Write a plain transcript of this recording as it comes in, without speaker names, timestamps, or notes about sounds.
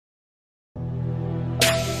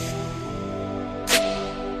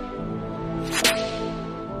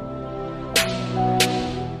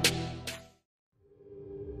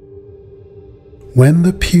When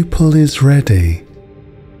the pupil is ready,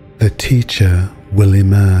 the teacher will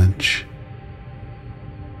emerge.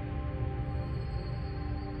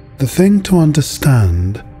 The thing to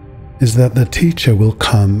understand is that the teacher will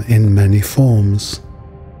come in many forms.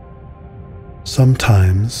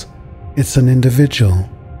 Sometimes it's an individual.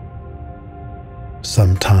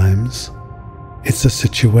 Sometimes it's a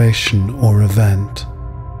situation or event.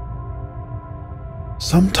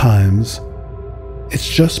 Sometimes it's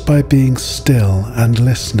just by being still and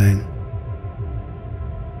listening.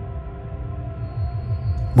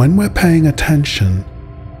 When we're paying attention,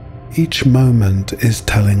 each moment is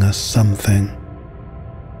telling us something.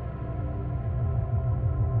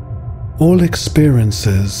 All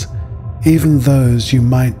experiences, even those you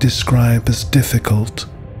might describe as difficult,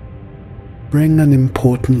 bring an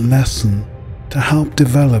important lesson to help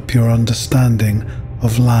develop your understanding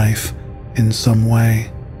of life in some way.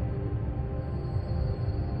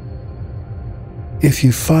 If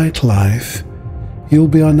you fight life, you'll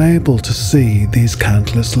be unable to see these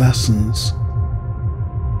countless lessons.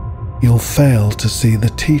 You'll fail to see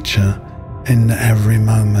the teacher in every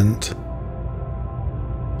moment,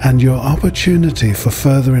 and your opportunity for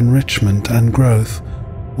further enrichment and growth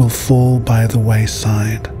will fall by the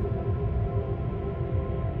wayside.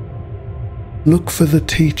 Look for the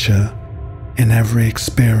teacher in every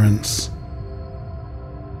experience.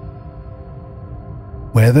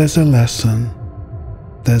 Where there's a lesson,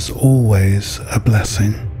 there's always a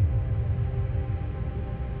blessing.